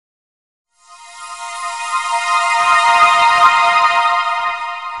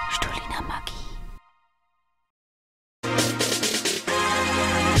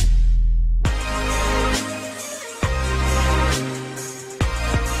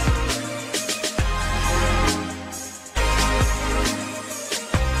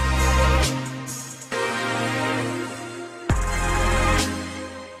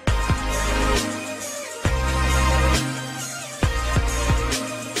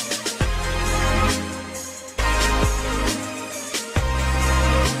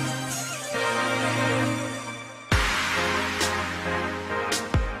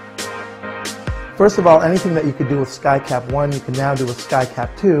First of all, anything that you could do with Skycap 1, you can now do with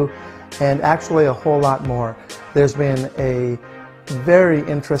Skycap 2, and actually a whole lot more. There's been a very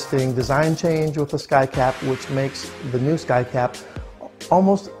interesting design change with the Skycap, which makes the new Skycap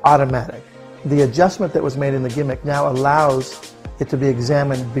almost automatic. The adjustment that was made in the gimmick now allows it to be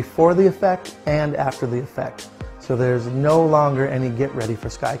examined before the effect and after the effect. So there's no longer any get ready for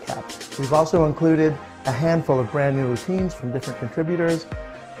Skycap. We've also included a handful of brand new routines from different contributors,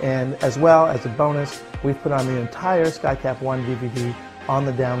 and as well as a bonus, we've put on the entire Skycap 1 DVD on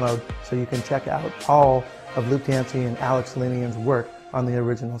the download, so you can check out all of Luke Dancy and Alex Linian's work on the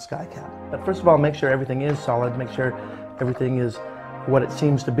original Skycap. But first of all, make sure everything is solid, make sure everything is what it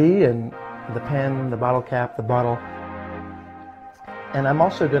seems to be, and the pen, the bottle cap, the bottle. And I'm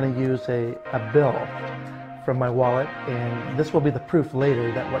also going to use a bill from my wallet, and this will be the proof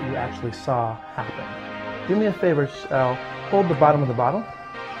later that what you actually saw happen. Do me a favor, Al, hold the bottom of the bottle.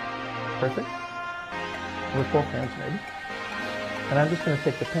 Perfect. With both hands maybe. And I'm just going to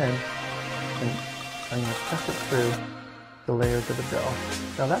take the pen and I'm going to press it through the layers of the bill.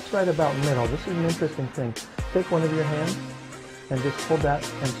 Now that's right about middle. This is an interesting thing. Take one of your hands and just hold that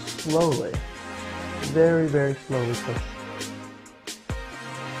and slowly, very, very slowly push.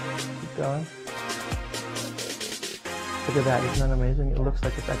 Keep going. Look at that, isn't that amazing? It looks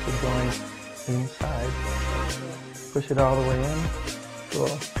like it's actually going inside. Push it all the way in.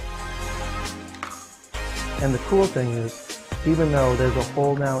 Cool. And the cool thing is, even though there's a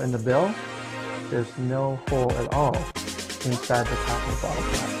hole now in the bill, there's no hole at all inside the top of the bottle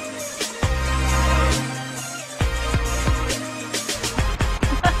cap.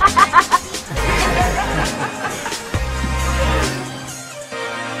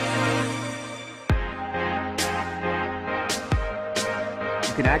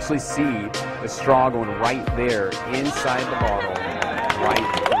 You can actually see the straw going right there inside the bottle, right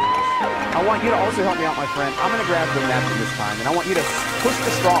through the straw. I want you to also help me out, my friend. I'm going to grab the napkin this time, and I want you to push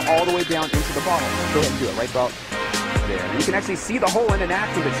the straw all the way down into the bottle. Go ahead and do it, right about there. You can actually see the hole in the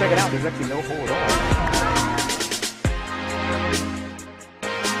napkin, but check it out. There's actually no hole at all.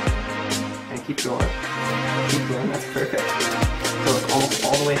 And keep going. Keep going, that's perfect. So it's almost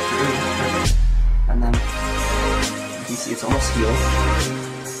all the way through. And then you can see it's almost healed.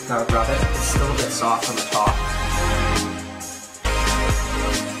 Now rub it. It's still a bit soft on the top.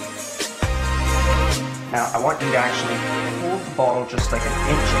 Now I want you to actually hold the bottle just like an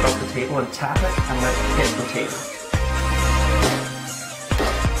inch above the table and tap it and let it hit the table.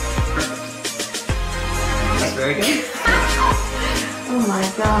 Perfect. That's very good. Oh my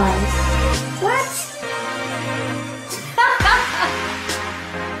god. What?